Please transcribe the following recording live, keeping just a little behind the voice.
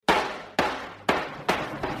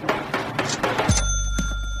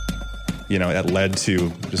it led to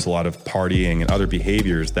just a lot of partying and other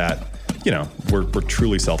behaviors that, were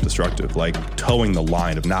truly self-destructive, like towing the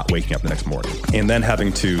line of not waking up the next morning and then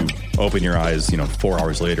having to open your eyes, 4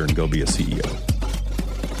 hours later and go be a CEO.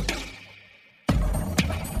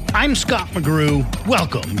 I'm Scott McGrew.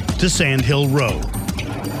 Welcome to Sand Hill Road.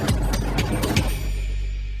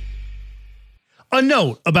 A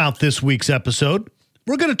note about this week's episode.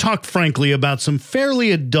 We're going to talk frankly about some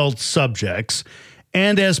fairly adult subjects,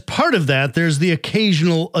 and as part of that, there's the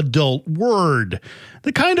occasional adult word.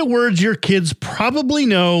 The kind of words your kids probably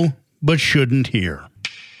know, but shouldn't hear.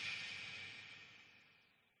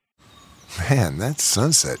 Man, that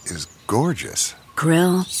sunset is gorgeous.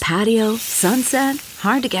 Grill, patio, sunset.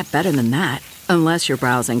 Hard to get better than that. Unless you're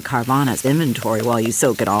browsing Carvana's inventory while you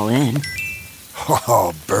soak it all in.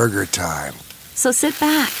 Oh, burger time. So sit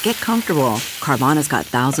back, get comfortable. Carvana's got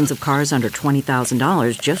thousands of cars under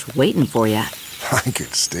 $20,000 just waiting for you. I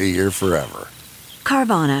could stay here forever.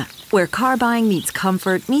 Carvana, where car buying meets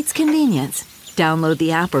comfort meets convenience. Download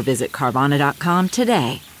the app or visit Carvana.com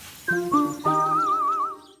today.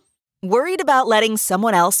 Worried about letting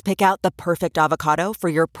someone else pick out the perfect avocado for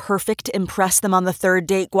your perfect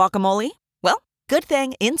impress-them-on-the-third-date guacamole? Well, good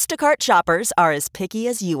thing Instacart shoppers are as picky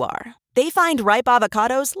as you are. They find ripe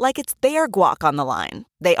avocados like it's their guac on the line.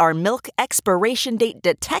 They are milk expiration date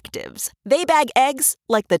detectives. They bag eggs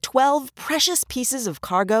like the 12 precious pieces of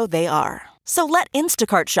cargo they are. So let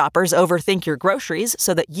Instacart shoppers overthink your groceries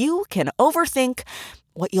so that you can overthink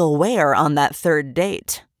what you'll wear on that third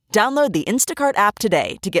date. Download the Instacart app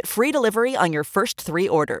today to get free delivery on your first 3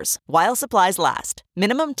 orders, while supplies last.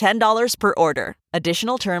 Minimum $10 per order.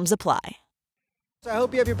 Additional terms apply. So I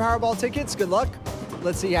hope you have your Powerball tickets. Good luck.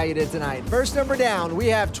 Let's see how you did tonight. First number down, we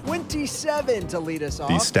have 27 to lead us off.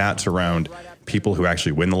 These stats around people who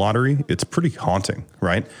actually win the lottery, it's pretty haunting,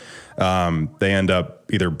 right? They end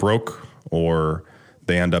up either broke, or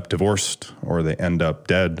they end up divorced, or they end up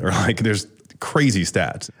dead, or there's crazy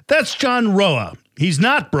stats. That's John Roa. He's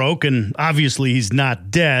not broke, and obviously he's not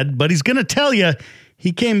dead, but he's going to tell you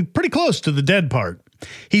he came pretty close to the dead part.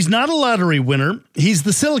 He's not a lottery winner. He's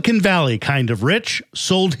the Silicon Valley kind of rich,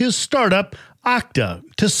 sold his startup, Okta,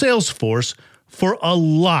 to Salesforce for a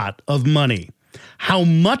lot of money. How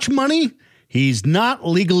much money? He's not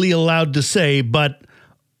legally allowed to say, but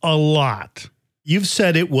a lot. You've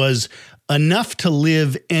said it was enough to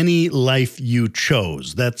live any life you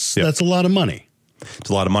chose. That's a lot of money. It's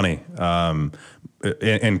a lot of money.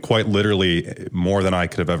 And quite literally more than I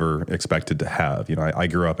could have ever expected to have. I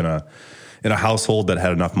grew up in a household that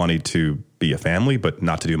had enough money to be a family, but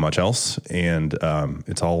not to do much else. And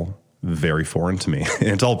it's all very foreign to me. And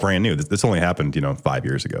it's all brand new. This only happened, 5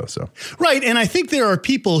 years ago. So right. And I think there are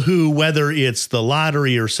people who, whether it's the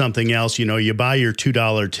lottery or something else, you buy your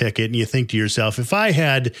 $2 ticket and you think to yourself, if I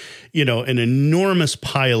had, an enormous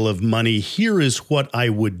pile of money, here is what I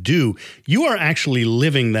would do. You are actually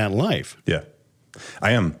living that life. Yeah,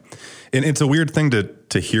 I am. And it's a weird thing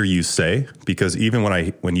to hear you say, because even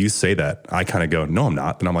when you say that, I kind of go, no, I'm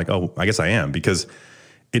not. And I'm like, oh, I guess I am, because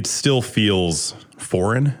it still feels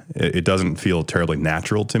foreign. It doesn't feel terribly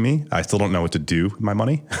natural to me. I still don't know what to do with my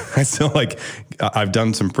money. I still I've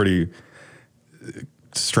done some pretty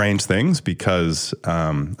strange things because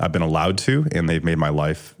I've been allowed to, and they've made my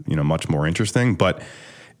life, much more interesting. But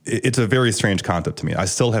it's a very strange concept to me. I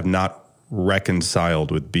still have not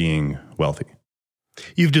reconciled with being wealthy.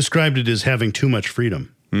 You've described it as having too much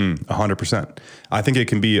freedom. 100%. I think it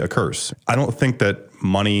can be a curse. I don't think that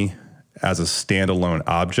money as a standalone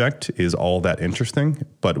object is all that interesting,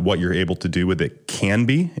 but what you're able to do with it can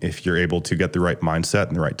be, if you're able to get the right mindset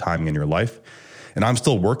and the right timing in your life. And I'm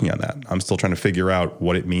still working on that. I'm still trying to figure out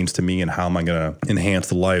what it means to me and how am I going to enhance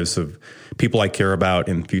the lives of people I care about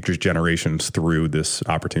in future generations through this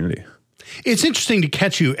opportunity. It's interesting to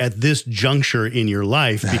catch you at this juncture in your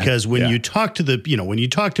life, because when you talk to when you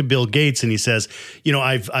talk to Bill Gates and he says,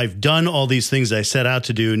 I've done all these things I set out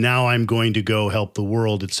to do. Now I'm going to go help the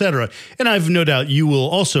world, et cetera. And I've no doubt you will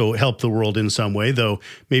also help the world in some way, though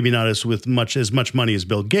maybe not as much money as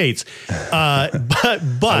Bill Gates. But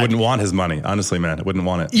I wouldn't want his money. Honestly, man, I wouldn't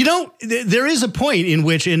want it. There is a point in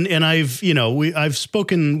which, and I've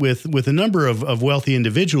spoken with a number of wealthy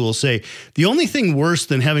individuals say the only thing worse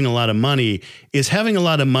than having a lot of money is having a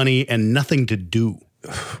lot of money and nothing to do.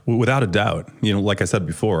 Without a doubt. Like I said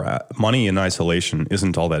before, money in isolation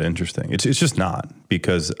isn't all that interesting. It's just not,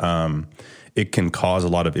 because it can cause a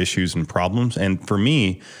lot of issues and problems. And for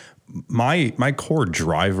me, my core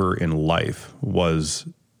driver in life was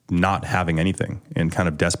not having anything and kind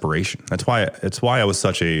of desperation. It's why I was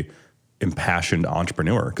such a impassioned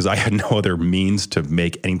entrepreneur, because I had no other means to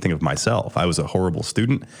make anything of myself. I was a horrible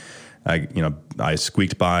student. I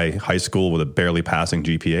squeaked by high school with a barely passing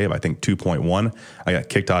GPA of, I think, 2.1. I got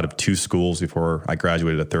kicked out of 2 schools before I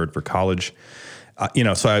graduated a third for college.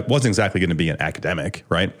 So I wasn't exactly going to be an academic,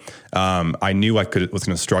 right? I knew I was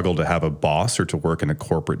going to struggle to have a boss or to work in a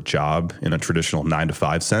corporate job in a traditional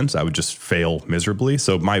 9-to-5 sense. I would just fail miserably.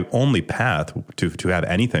 So my only path to have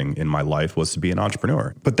anything in my life was to be an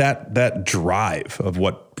entrepreneur. But that drive of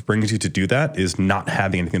what brings you to do that is not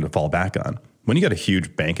having anything to fall back on. When you got a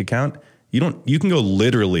huge bank account, you can go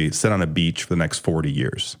literally sit on a beach for the next 40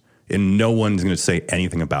 years and no one's going to say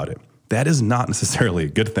anything about it. That is not necessarily a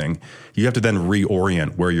good thing. You have to then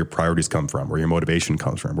reorient where your priorities come from, where your motivation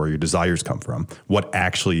comes from, where your desires come from, what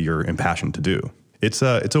actually you're impassioned to do. It's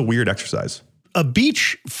a weird exercise. A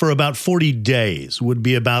beach for about 40 days would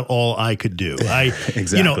be about all I could do.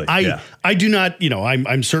 Exactly. I do not,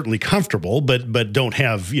 I'm certainly comfortable, but don't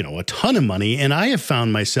have, a ton of money. And I have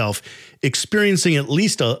found myself experiencing at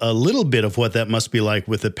least a little bit of what that must be like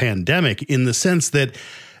with the pandemic, in the sense that,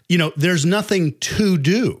 there's nothing to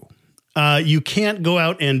do. You can't go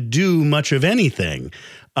out and do much of anything.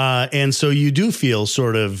 And so you do feel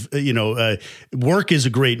sort of, work is a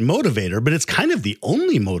great motivator, but it's kind of the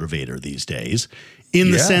only motivator these days,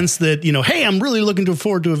 in the sense that, hey, I'm really looking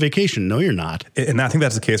forward to a vacation. No, you're not. And I think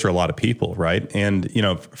that's the case for a lot of people, right? And,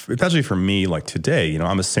 especially for me, like today,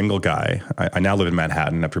 I'm a single guy. I now live in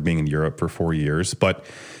Manhattan after being in Europe for 4 years, but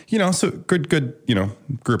so good,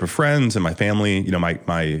 group of friends and my family,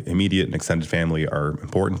 my immediate and extended family are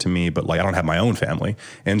important to me, but I don't have my own family.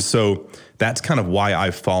 And so that's kind of why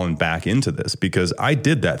I've fallen back into this, because I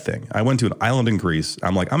did that thing. I went to an island in Greece.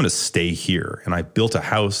 I'm like, I'm going to stay here. And I built a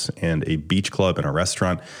house and a beach club and a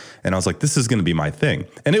restaurant. And I was like, this is going to be my thing.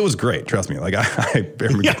 And it was great. Trust me. I'm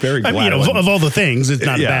very glad. Of all the things, it's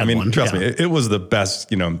not a bad one. Trust me, it was the best,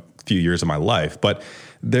 few years of my life. But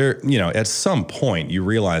there, at some point you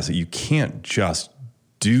realize that you can't just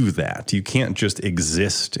do that. You can't just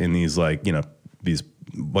exist in these these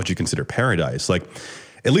what you consider paradise.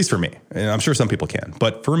 At least for me, and I'm sure some people can,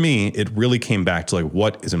 but for me, it really came back to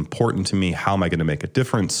what is important to me. How am I going to make a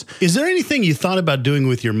difference? Is there anything you thought about doing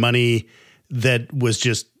with your money that was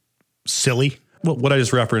just silly? Well, what I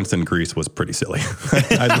just referenced in Greece was pretty silly.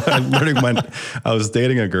 I was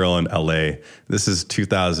dating a girl in LA. This is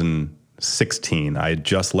 2016. I had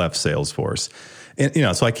just left Salesforce.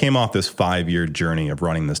 And, so I came off this 5-year journey of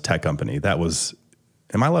running this tech company. That was,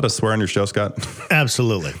 am I allowed to swear on your show, Scott?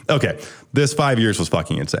 Absolutely. Okay. This 5 years was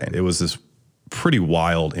fucking insane. It was this pretty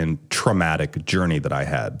wild and traumatic journey that I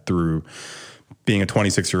had through being a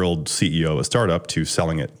 26-year-old CEO of a startup to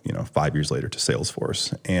selling it, 5 years later to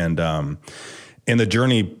Salesforce. And the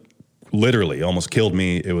journey literally almost killed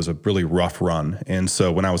me. It was a really rough run. And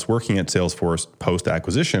so when I was working at Salesforce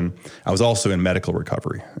post-acquisition, I was also in medical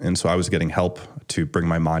recovery. And so I was getting help to bring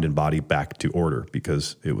my mind and body back to order,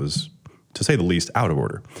 because it was, to say the least, out of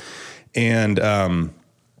order. And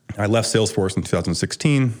I left Salesforce in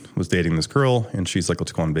 2016, was dating this girl, and she's like,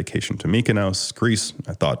 let's go on vacation to Mykonos, Greece.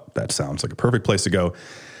 I thought that sounds like a perfect place to go.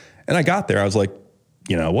 And I got there. I was like,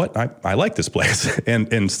 you know what? I like this place.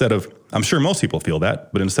 And instead of, I'm sure most people feel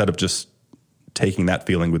that, but instead of just taking that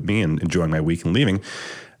feeling with me and enjoying my week and leaving,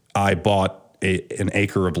 I bought an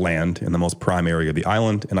acre of land in the most prime area of the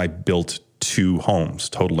island, and I built 2 homes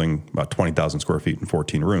totaling about 20,000 square feet and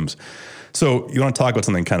 14 rooms. So you want to talk about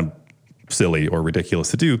something kind of silly or ridiculous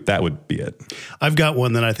to do, that would be it. I've got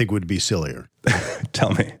one that I think would be sillier.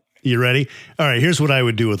 Tell me. You ready? All right, here's what I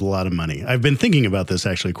would do with a lot of money. I've been thinking about this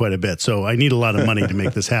actually quite a bit, so I need a lot of money to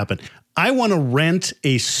make this happen. I want to rent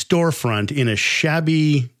a storefront in a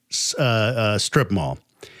shabby strip mall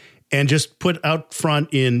and just put out front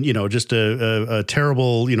in, just a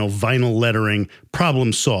terrible, vinyl lettering,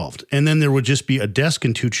 problem solved. And then there would just be a desk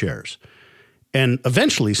and 2 chairs. And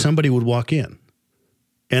eventually somebody would walk in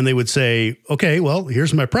and they would say, okay, well,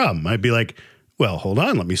 here's my problem. I'd be like, well, hold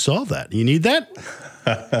on, let me solve that. You need that?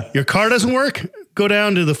 Your car doesn't work? Go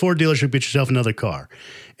down to the Ford dealership, get yourself another car.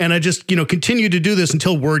 And I just, continue to do this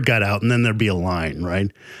until word got out, and then there'd be a line, right?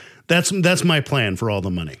 That's my plan for all the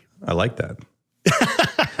money. I like that.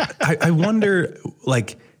 I wonder,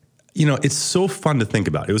 it's so fun to think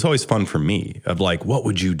about. It was always fun for me of what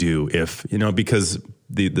would you do if, because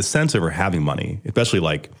the sense of having money,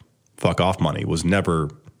 especially fuck off money, was never,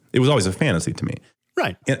 it was always a fantasy to me.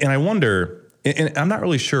 Right. And I wonder, and I'm not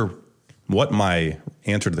really sure what my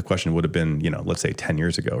answer to the question would have been, let's say 10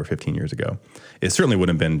 years ago or 15 years ago. It certainly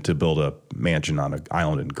wouldn't have been to build a mansion on an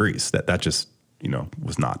island in Greece. That just,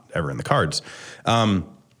 was not ever in the cards.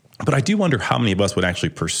 But I do wonder how many of us would actually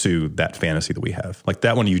pursue that fantasy that we have. Like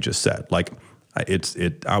that one you just said.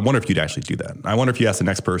 I wonder if you'd actually do that. I wonder if you ask the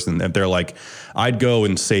next person if they're like, I'd go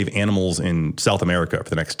and save animals in South America for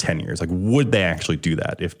the next 10 years. Like, would they actually do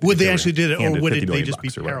that? Would they actually do that, or would they just be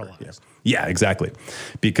paralyzed? Yeah, exactly.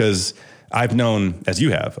 Because I've known, as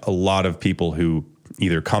you have, a lot of people who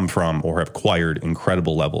either come from or have acquired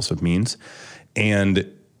incredible levels of means, and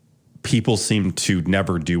people seem to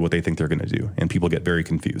never do what they think they're going to do, and people get very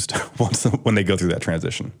confused when they go through that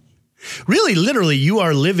transition. Really, literally, you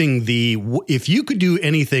are living if you could do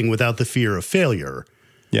anything without the fear of failure,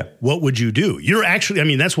 what would you do? You're actually, I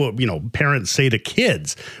mean, that's what, parents say to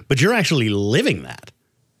kids, but you're actually living that.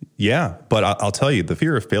 Yeah, but I'll tell you, the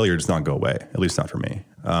fear of failure does not go away, at least not for me.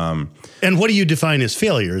 And what do you define as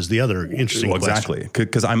failure is the other interesting question. Exactly,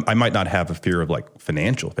 because I might not have a fear of like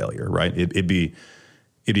financial failure, right? It'd be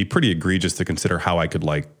pretty egregious to consider how I could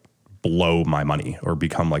like blow my money or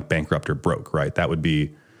become like bankrupt or broke, right? That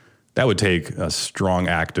would take a strong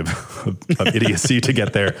act of idiocy to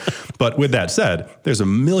get there. But with that said, there's a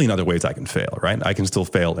million other ways I can fail, right? I can still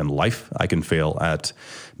fail in life. I can fail at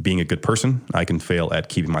being a good person. I can fail at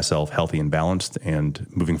keeping myself healthy and balanced and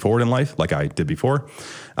moving forward in life like I did before.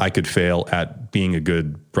 I could fail at being a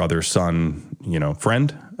good brother, son,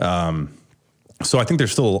 friend. So I think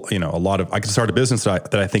there's still, a lot of, I could start a business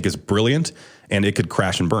that I think is brilliant and it could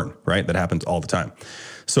crash and burn, right? That happens all the time.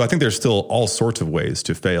 So I think there's still all sorts of ways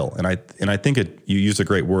to fail. And I think you used a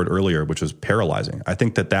great word earlier, which was paralyzing. I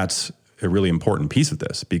think that's a really important piece of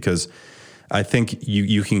this, because I think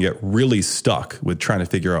you can get really stuck with trying to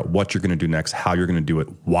figure out what you're going to do next, how you're going to do it,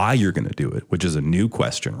 why you're going to do it, which is a new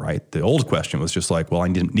question, right? The old question was just like, well, I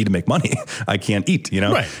need to make money. I can't eat,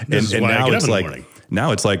 Right. And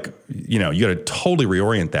now it's like, you got to totally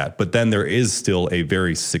reorient that. But then there is still a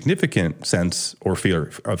very significant sense or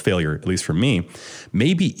fear of failure, at least for me,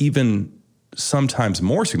 maybe even sometimes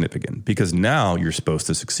more significant, because now you're supposed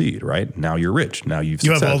to succeed, right? Now you're rich. Now you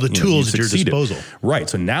have all the tools at your disposal. Right.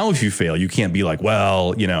 So now if you fail, you can't be like,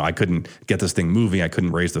 well, I couldn't get this thing moving. I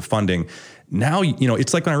couldn't raise the funding. Now,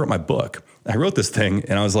 it's like when I wrote my book, I wrote this thing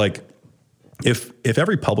and I was like, if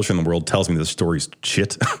every publisher in the world tells me this story's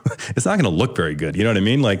shit, it's not going to look very good. You know what I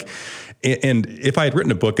mean? Like, and if I had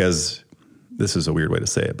written a book as, this is a weird way to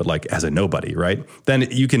say it, but like as a nobody, right? Then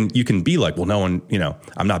you can be like, well, no one,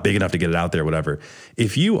 I'm not big enough to get it out there, whatever.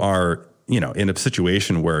 If you are, in a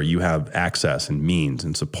situation where you have access and means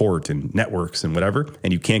and support and networks and whatever,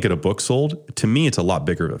 and you can't get a book sold, to me, it's a lot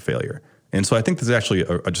bigger of a failure. And so I think there's actually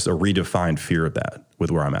just a redefined fear of that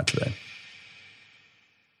with where I'm at today.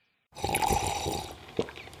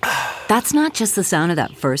 That's not just the sound of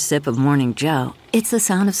that first sip of Morning Joe. It's the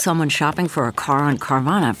sound of someone shopping for a car on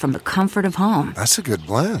Carvana from the comfort of home. That's a good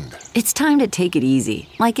blend. It's time to take it easy,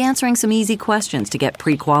 like answering some easy questions to get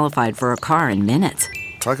pre-qualified for a car in minutes.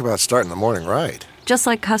 Talk about starting the morning right. Just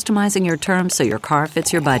like customizing your terms so your car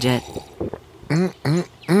fits your budget.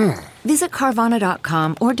 Visit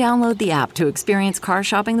Carvana.com or download the app to experience car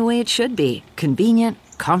shopping the way it should be. Convenient,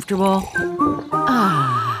 comfortable.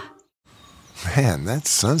 Man, that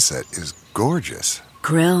sunset is gorgeous.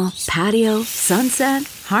 Grill, patio, sunset.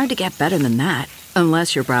 Hard to get better than that.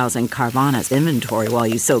 Unless you're browsing Carvana's inventory while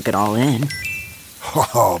you soak it all in.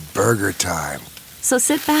 Oh, burger time. So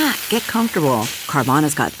sit back, get comfortable.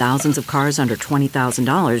 Carvana's got thousands of cars under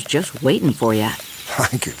 $20,000 just waiting for you.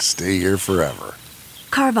 I could stay here forever.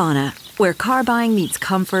 Carvana, where car buying meets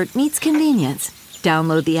comfort meets convenience.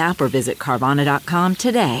 Download the app or visit Carvana.com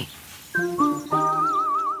today.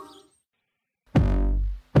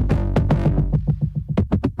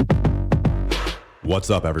 What's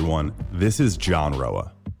up, everyone? This is John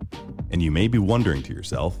Roa. And you may be wondering to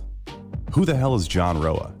yourself, who the hell is John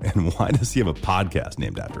Roa, and why does he have a podcast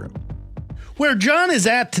named after him? Where John is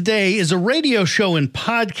at today is a radio show and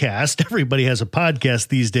podcast. Everybody has a podcast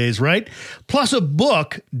these days, right? Plus a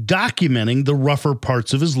book documenting the rougher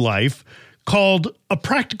parts of his life called A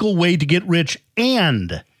Practical Way to Get Rich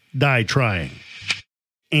and Die Trying.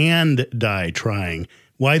 And die trying.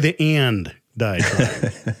 Why the and die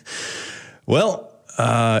trying? Well,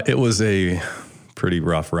 it was a pretty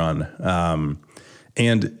rough run.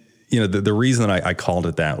 And, the reason that I called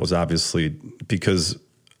it that was obviously because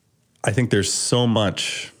I think there's so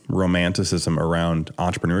much romanticism around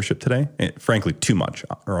entrepreneurship today. And frankly, too much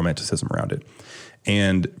romanticism around it.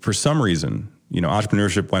 And for some reason,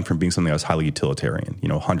 entrepreneurship went from being something that was highly utilitarian,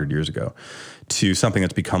 100 years ago, to something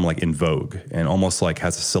that's become like in vogue and almost like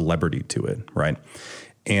has a celebrity to it, right?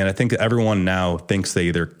 And I think that everyone now thinks they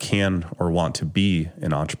either can or want to be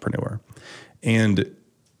an entrepreneur. And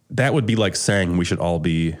that would be like saying we should all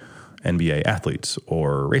be NBA athletes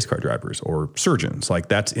or race car drivers or surgeons. Like,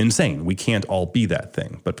 that's insane. We can't all be that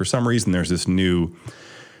thing. But for some reason, there's this new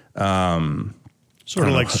Sort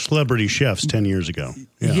of like celebrity chefs 10 years ago.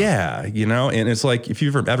 Yeah, and it's like if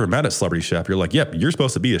you've ever met a celebrity chef, you're like, yep, you're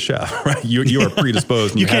supposed to be a chef, right? You are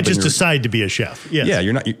predisposed. And you can't just decide to be a chef. Yes. Yeah,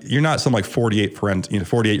 you're not some like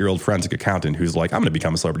 48-year-old forensic accountant who's like, I'm going to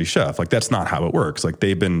become a celebrity chef. Like that's not how it works. Like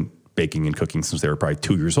they've been baking and cooking since they were probably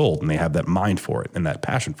 2 years old, and they have that mind for it and that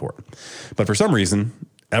passion for it. But for some reason,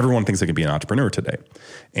 everyone thinks they can be an entrepreneur today.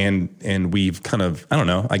 And we've kind of, I don't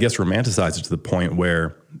know, I guess romanticized it to the point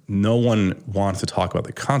where no one wants to talk about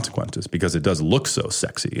the consequences because it does look so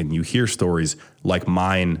sexy. And you hear stories like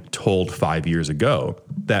mine told 5 years ago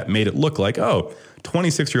that made it look like,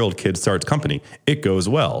 26-year-old kid starts company. It goes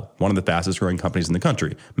well. One of the fastest growing companies in the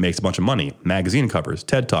country, makes a bunch of money, magazine covers,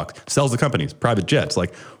 TED Talks, sells the companies, private jets.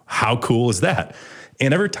 Like, how cool is that?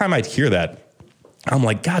 And every time I'd hear that, I'm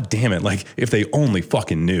like, God damn it. Like, if they only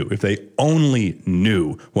fucking knew, if they only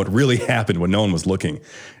knew what really happened when no one was looking,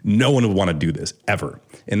 no one would want to do this ever.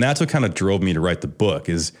 And that's what kind of drove me to write the book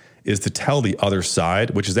is to tell the other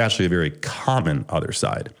side, which is actually a very common other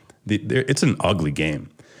side. It's an ugly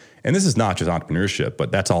game. And this is not just entrepreneurship,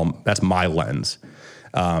 but that's my lens.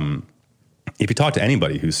 If you talk to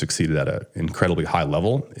anybody who's succeeded at an incredibly high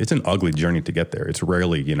level, it's an ugly journey to get there. It's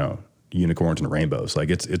rarely, unicorns and rainbows. Like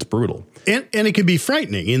it's brutal. And it can be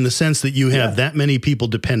frightening in the sense that you have that many people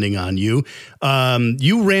depending on you.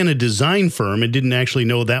 You ran a design firm and didn't actually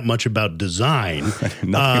know that much about design.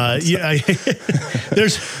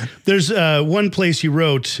 There's one place you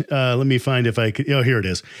wrote, let me find if I could, here it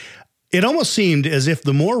is. It almost seemed as if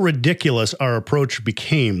the more ridiculous our approach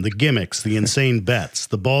became, the gimmicks, the insane bets,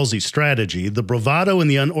 the ballsy strategy, the bravado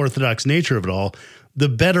and the unorthodox nature of it all, the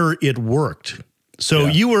better it worked. So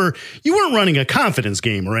you weren't running a confidence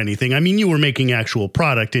game or anything. I mean, you were making actual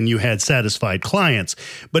product and you had satisfied clients,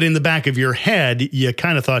 but in the back of your head, you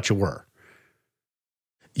kind of thought you were.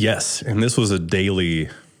 Yes. And this was a daily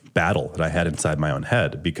battle that I had inside my own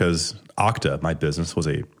head because Okta, my business, was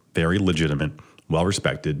a very legitimate,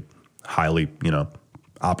 well-respected, highly,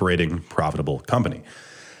 operating, profitable company.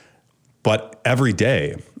 But every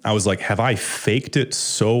day I was like, have I faked it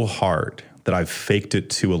so hard that I've faked it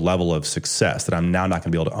to a level of success that I'm now not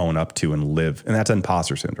going to be able to own up to and live? And that's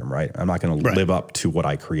imposter syndrome, right? I'm not going to live up to what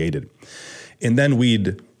I created. And then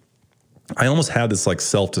I almost had this like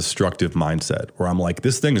self-destructive mindset where I'm like,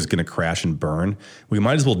 this thing is going to crash and burn. We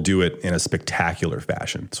might as well do it in a spectacular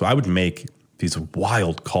fashion. So I would make these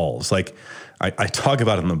wild calls. Like I talk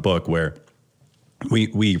about it in the book where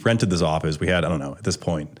we rented this office. We had, I don't know, at this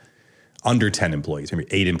point, under 10 employees, maybe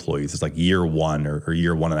 8 employees. It's like year one or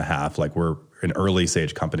year 1.5. Like we're an early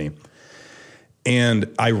stage company.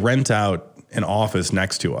 And I rent out an office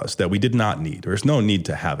next to us that we did not need. There's no need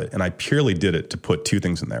to have it. And I purely did it to put 2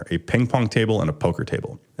 things in there, a ping pong table and a poker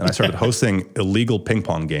table. And I started hosting illegal ping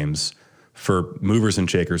pong games for movers and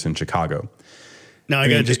shakers in Chicago. Now I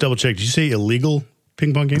got to just double check. Did you say illegal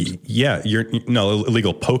ping pong games? Yeah.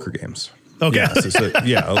 Illegal poker games. Okay.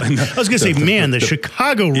 Yeah, I was going to say, the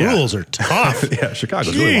Chicago rules are tough. Yeah,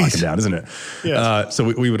 Chicago's really locking down, isn't it? Yeah. So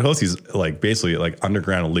we would host these basically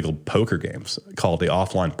underground illegal poker games called the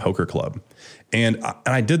Offline Poker Club. And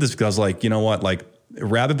I did this because I was like, you know what, like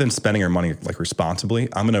rather than spending our money like responsibly,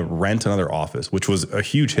 I'm going to rent another office, which was a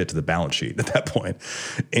huge hit to the balance sheet at that point.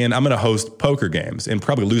 And I'm going to host poker games and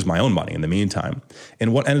probably lose my own money in the meantime.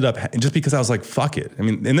 And what ended up, just because I was like, fuck it. I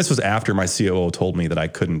mean, and this was after my COO told me that I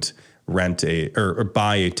couldn't rent or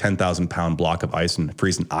buy a 10,000 pound block of ice and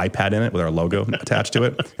freeze an iPad in it with our logo attached to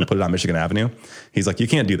it and put it on Michigan Avenue. He's like, you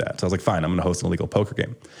can't do that. So I was like, fine, I'm going to host an illegal poker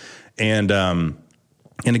game.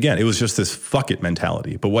 And again, it was just this fuck it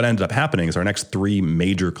mentality. But what ended up happening is our next 3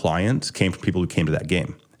 major clients came from people who came to that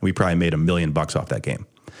game. We probably made $1 million off that game.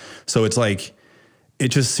 So it's like, it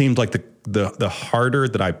just seemed like the harder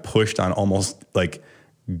that I pushed on almost like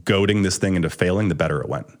goading this thing into failing, the better it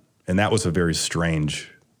went. And that was a very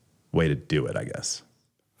strange way to do it, I guess.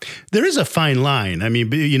 There is a fine line. I mean,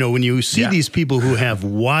 when you see these people who have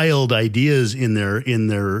wild ideas in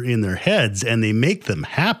their heads and they make them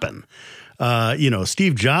happen.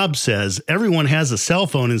 Steve Jobs says everyone has a cell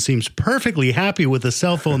phone and seems perfectly happy with the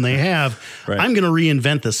cell phone they have. Right. I'm going to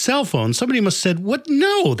reinvent the cell phone. Somebody must have said, what?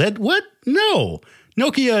 No, no.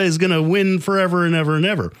 Nokia is going to win forever and ever and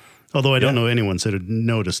ever. Although I don't know anyone said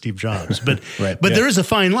no to Steve Jobs, but there is a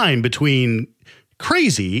fine line between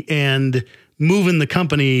crazy and moving the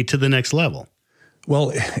company to the next level.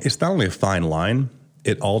 Well, it's not only a fine line,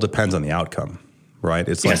 it all depends on the outcome, right?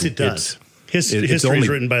 It's yes, it does. History is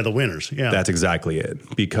written by the winners. Yeah, that's exactly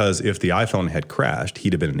it. Because if the iPhone had crashed,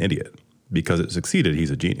 he'd have been an idiot. Because it succeeded,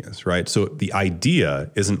 he's a genius, right? So the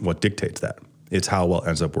idea isn't what dictates that. It's how well it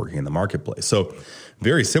ends up working in the marketplace. So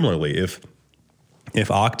very similarly, if if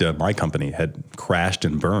Okta, my company, had crashed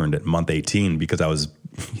and burned at month 18 because I was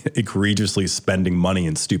egregiously spending money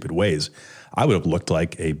in stupid ways, I would have looked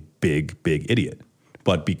like a big idiot.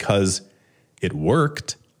 But because it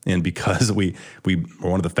worked, and because we were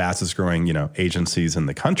one of the fastest growing, agencies in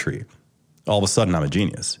the country, all of a sudden I'm a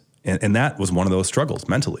genius. And that was one of those struggles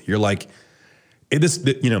mentally. You're like,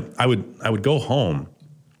 I would go home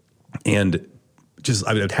and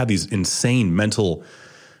I would have these insane mental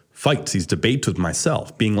fights, these debates with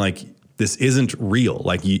myself, being like, this isn't real.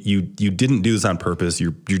 Like you didn't do this on purpose.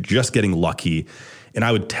 You're just getting lucky. And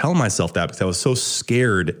I would tell myself that because I was so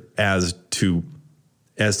scared as to,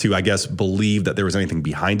 I guess, believe that there was anything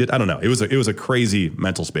behind it. I don't know. It was a crazy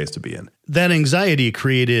mental space to be in. That anxiety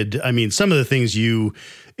created, some of the things you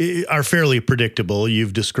are fairly predictable.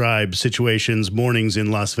 You've described situations, mornings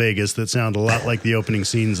in Las Vegas that sound a lot like the opening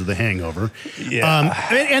scenes of The Hangover. Yeah.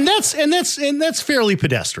 And that's fairly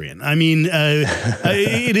pedestrian.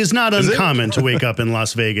 It is not uncommon to wake up in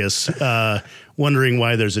Las Vegas wondering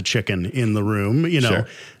why there's a chicken in the room. Sure.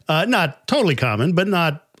 Not totally common, but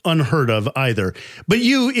not unheard of either. But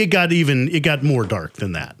it got more dark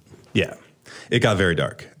than that. Yeah, it got very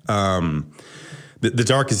dark. The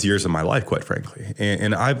darkest years of my life, quite frankly.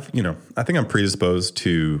 And I think I'm predisposed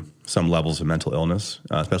to some levels of mental illness,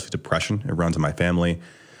 especially depression. It runs in my family.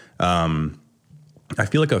 I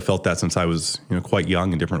feel like I've felt that since I was, quite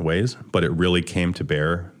young in different ways, but it really came to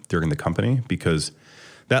bear during the company because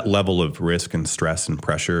that level of risk and stress and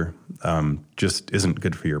pressure just isn't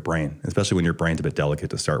good for your brain, especially when your brain's a bit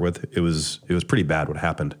delicate to start with. It was pretty bad what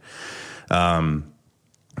happened.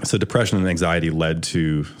 So depression and anxiety led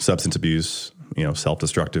to substance abuse,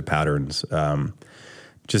 self-destructive patterns,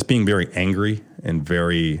 just being very angry and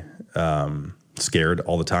very scared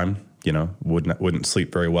all the time. Wouldn't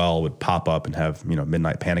sleep very well, would pop up and have,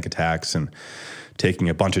 midnight panic attacks and taking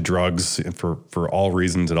a bunch of drugs for all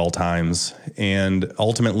reasons at all times. And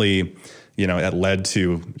ultimately, it led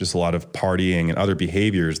to just a lot of partying and other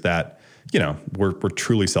behaviors that, were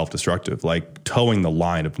truly self-destructive, like towing the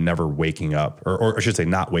line of never waking up, or I should say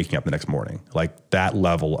not waking up the next morning, like that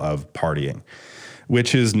level of partying,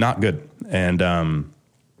 which is not good. And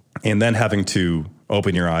then having to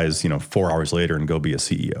open your eyes, 4 hours later and go be a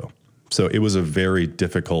CEO. So it was a very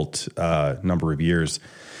difficult number of years.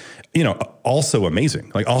 Also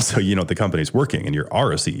amazing. Like also, the company's working and you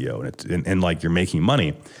are a CEO and like you're making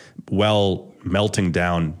money, melting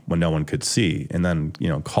down when no one could see. And then,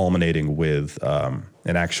 culminating with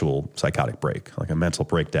an actual psychotic break, like a mental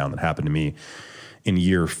breakdown that happened to me in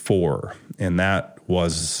year 4. And that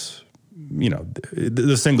was,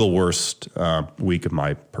 the single worst week of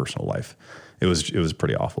my personal life. It was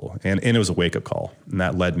pretty awful. And it was a wake up call. And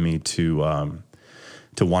that led me to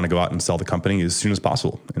want to go out and sell the company as soon as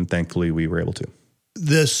possible. And thankfully we were able to.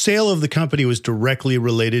 The sale of the company was directly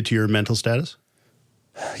related to your mental status?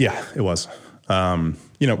 Yeah, it was.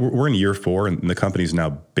 We're in year 4 and the company's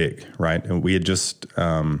now big, right? And we had just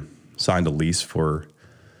signed a lease for,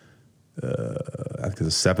 I think it's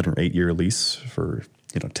a 7 or 8 year lease for,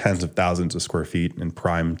 tens of thousands of square feet in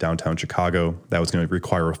prime downtown Chicago. That was going to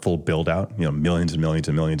require a full build out, millions and millions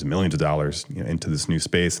and millions and millions of dollars into this new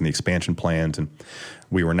space and the expansion plans. And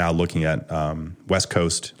we were now looking at West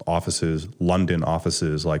Coast offices, London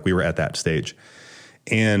offices, like we were at that stage.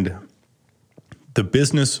 And the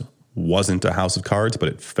business wasn't a house of cards, but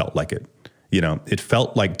it felt like it. It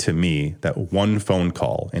felt like to me that one phone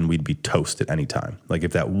call and we'd be toast at any time. Like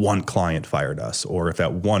if that one client fired us or if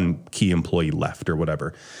that one key employee left or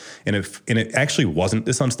whatever. And it actually wasn't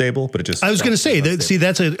this unstable, but it just... I was going to say,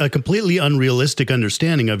 that's a completely unrealistic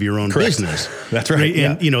understanding of your own Correct. Business. That's right.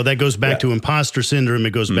 And, that goes back to imposter syndrome.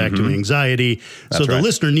 It goes back to anxiety. That's so the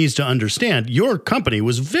listener needs to understand your company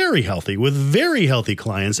was very healthy with very healthy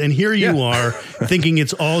clients. And here you are thinking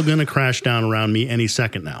it's all going to crash down around me any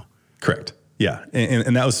second now. Correct. Yeah.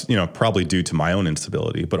 And that was, probably due to my own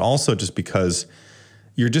instability, but also just because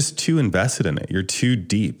you're just too invested in it. You're too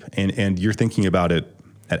deep and you're thinking about it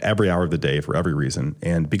at every hour of the day for every reason.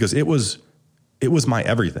 And because it was my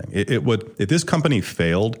everything. It would, if this company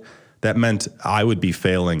failed, that meant I would be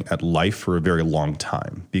failing at life for a very long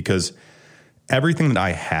time because everything that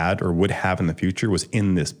I had or would have in the future was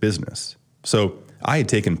in this business. So I had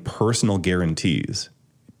taken personal guarantees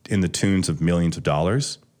in the tunes of millions of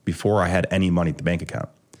dollars before I had any money at the bank account.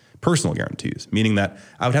 Personal guarantees, meaning that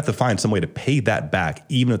I would have to find some way to pay that back,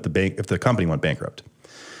 even if the company went bankrupt.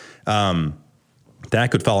 That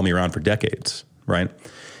could follow me around for decades, right?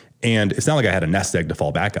 And it's not like I had a nest egg to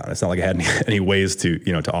fall back on. It's not like I had any ways to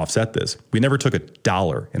offset this. We never took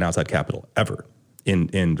 $1 in outside capital ever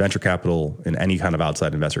in venture capital, in any kind of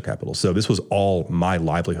outside investor capital. So this was all my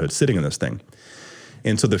livelihood sitting in this thing.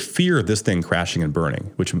 And so the fear of this thing crashing and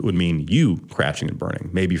burning, which would mean you crashing and burning,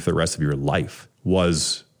 maybe for the rest of your life,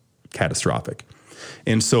 was catastrophic.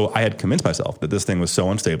 And so I had convinced myself that this thing was so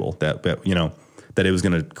unstable that it was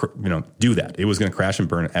going to, do that. It was going to crash and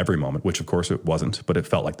burn at every moment, which of course it wasn't, but it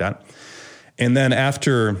felt like that. And then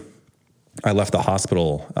after I left the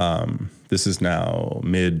hospital, this is now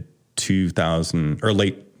mid 2000 or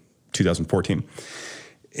late 2014.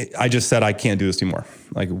 I just said, I can't do this anymore.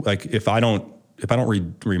 Like if I don't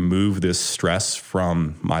remove this stress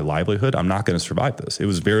from my livelihood, I'm not going to survive this. It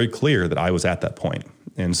was very clear that I was at that point.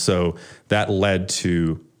 And so that led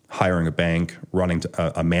to hiring a bank, running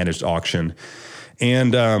a managed auction,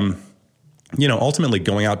 and, ultimately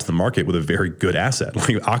going out to the market with a very good asset. Like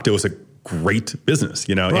Okta was a great business,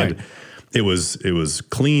 right. And it was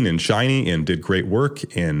clean and shiny and did great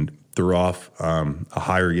work and threw off a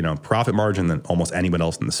higher, profit margin than almost anyone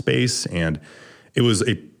else in the space. And it was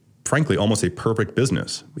frankly, almost a perfect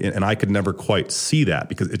business. And I could never quite see that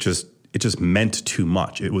because it just meant too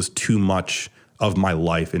much. It was too much of my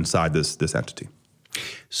life inside this entity.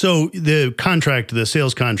 So the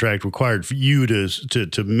sales contract required for you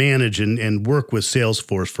to manage and work with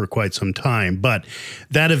Salesforce for quite some time, but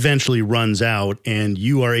that eventually runs out and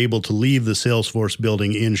you are able to leave the Salesforce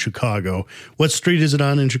building in Chicago. What street is it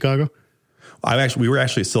on in Chicago? We were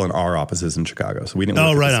actually still in our offices in Chicago, so we didn't.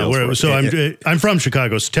 Oh, right on. So I'm from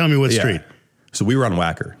Chicago. So tell me what street. So we were on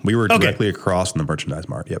Wacker. We were directly across from the Merchandise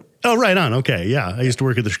Mart. Yep. Oh, right on. Okay, yeah. I used to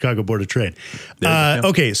work at the Chicago Board of Trade.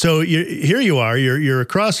 Okay, so here you are. You're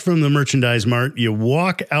across from the Merchandise Mart. You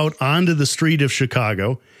walk out onto the street of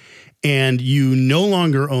Chicago, and you no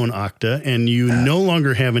longer own Okta, and you no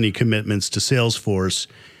longer have any commitments to Salesforce.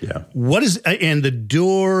 Yeah. And the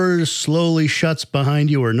door slowly shuts behind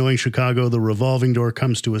you, or knowing Chicago, the revolving door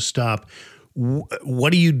comes to a stop.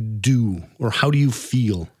 What do you do, or how do you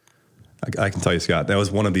feel? I can tell you, Scott, that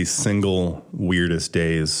was one of the single weirdest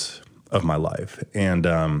days of my life. And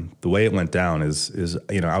the way it went down is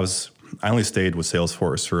I only stayed with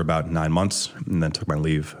Salesforce for about 9 months and then took my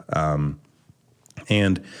leave.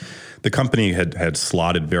 And the company had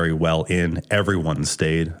slotted very well in. Everyone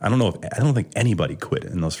stayed. I don't think anybody quit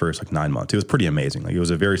in those first 9 months. It was pretty amazing. It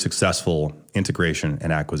was a very successful integration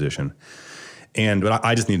and acquisition. But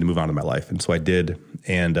I just needed to move on to my life. And so I did.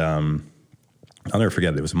 And I'll never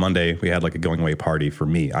forget it. It was Monday. We had a going away party for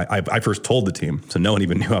me. I first told the team, so no one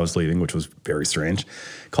even knew I was leaving, which was very strange.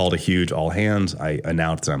 Called a huge all hands. I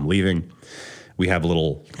announced that I'm leaving. We have a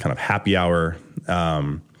little kind of happy hour,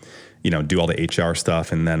 do all the HR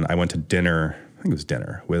stuff. And then I went to dinner, I think it was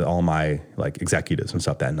dinner, with all my executives and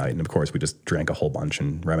stuff that night. And of course, we just drank a whole bunch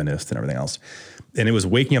and reminisced and everything else. And it was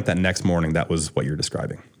waking up that next morning. That was what you're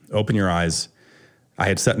describing. Open your eyes. I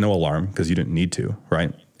had set no alarm because you didn't need to,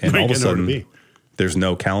 right? And all of a sudden, there's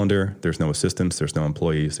no calendar, there's no assistants, there's no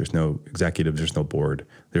employees, there's no executives, there's no board,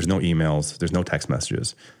 there's no emails, there's no text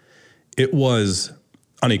messages. It was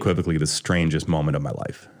unequivocally the strangest moment of my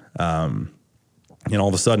life. And all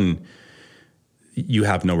of a sudden, you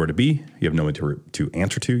have nowhere to be, you have no one to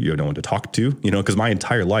answer to, you have no one to talk to, because my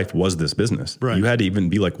entire life was this business. Right. You had to even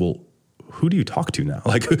be like, well, who do you talk to now?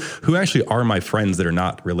 Who actually are my friends that are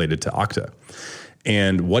not related to Okta?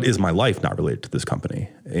 And what is my life not related to this company?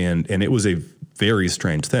 And it was a very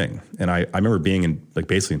strange thing. And I remember being in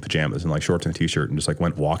basically in pajamas and shorts and a t-shirt and just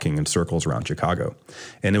went walking in circles around Chicago.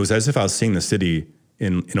 And it was as if I was seeing the city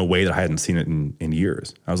in a way that I hadn't seen it in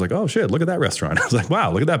years. I was like, oh shit, look at that restaurant. I was like,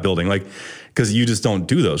 wow, look at that building. Because you just don't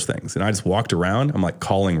do those things. And I just walked around. I'm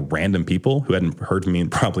calling random people who hadn't heard from me in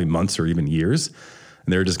probably months or even years.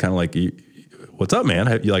 And they were just kind of like, what's up, man?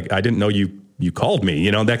 I didn't know you called me,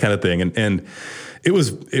 that kind of thing. And it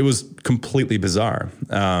was completely bizarre.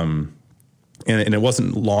 And it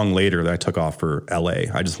wasn't long later that I took off for LA.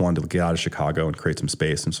 I just wanted to get out of Chicago and create some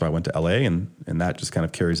space. And so I went to LA and that just kind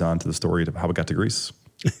of carries on to the story of how we got to Greece.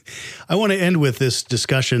 I want to end with this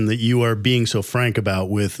discussion that you are being so frank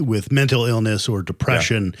about with mental illness or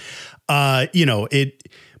depression. Yeah.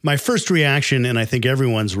 My first reaction, and I think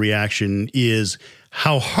everyone's reaction, is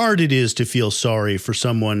how hard it is to feel sorry for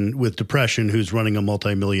someone with depression who's running a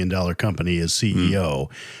multi-million-dollar company as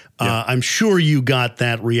CEO. Yeah. I'm sure you got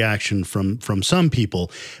that reaction from some people,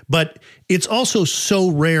 but it's also so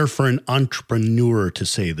rare for an entrepreneur to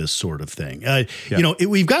say this sort of thing.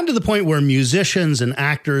 We've gotten to the point where musicians and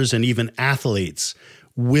actors and even athletes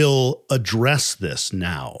will address this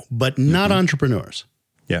now, but not entrepreneurs.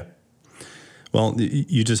 Yeah. Well,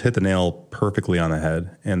 you just hit the nail perfectly on the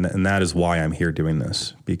head, and that is why I'm here doing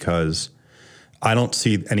this, because I don't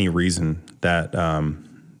see any reason that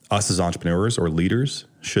us as entrepreneurs or leaders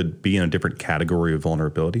should be in a different category of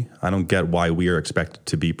vulnerability. I don't get why we are expected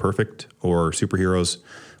to be perfect or superheroes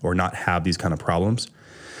or not have these kind of problems.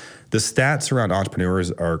 The stats around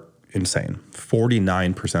entrepreneurs are insane.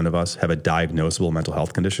 49% of us have a diagnosable mental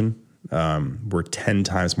health condition. We're 10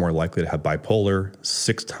 times more likely to have bipolar,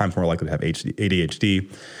 6 times more likely to have ADHD,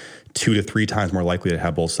 2 to 3 times more likely to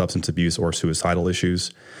have both substance abuse or suicidal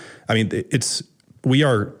issues. I mean, we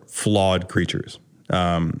are flawed creatures.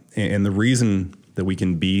 And the reason that we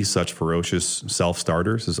can be such ferocious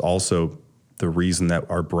self-starters is also the reason that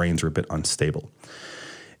our brains are a bit unstable.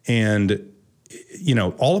 And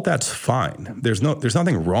all of that's fine. There's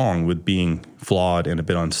nothing wrong with being flawed and a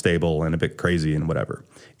bit unstable and a bit crazy and whatever.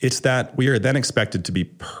 It's that we are then expected to be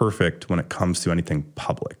perfect when it comes to anything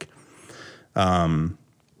public.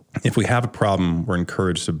 If we have a problem, we're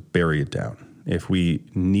encouraged to bury it down. If we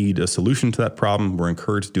need a solution to that problem, we're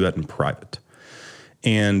encouraged to do that in private.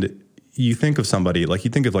 And you think of somebody like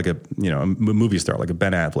a movie star like a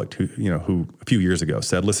Ben Affleck who a few years ago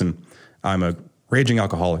said, "Listen, I'm a raging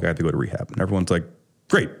alcoholic. I have to go to rehab." And everyone's like,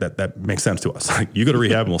 "Great, that makes sense to us. Like, you go to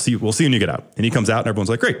rehab, and we'll see when you get out." And he comes out, and everyone's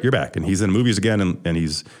like, "Great, you're back." And he's in movies again, and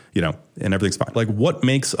he's and everything's fine. Like, what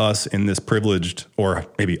makes us in this privileged or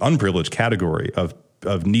maybe unprivileged category of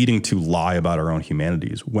needing to lie about our own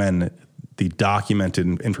humanities when the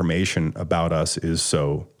documented information about us is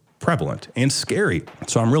so prevalent and scary?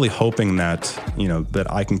 So I'm really hoping that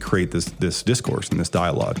that I can create this discourse and this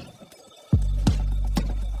dialogue.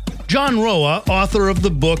 John Roa, author of the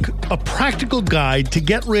book, A Practical Guide to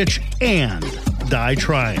Get Rich and Die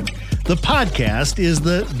Trying. The podcast is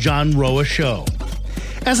The John Roa Show.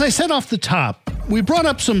 As I said off the top, we brought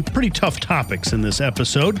up some pretty tough topics in this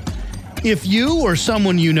episode. If you or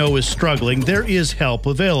someone you know is struggling, there is help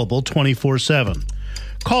available 24/7.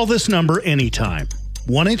 Call this number anytime,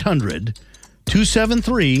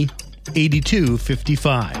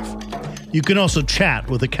 1-800-273-8255. You can also chat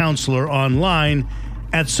with a counselor online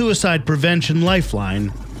at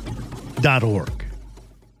suicidepreventionlifeline.org.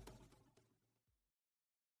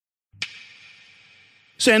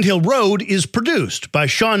 Sandhill Road is produced by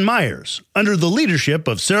Sean Myers under the leadership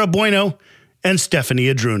of Sarah Bueno and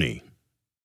Stephanie Adruni.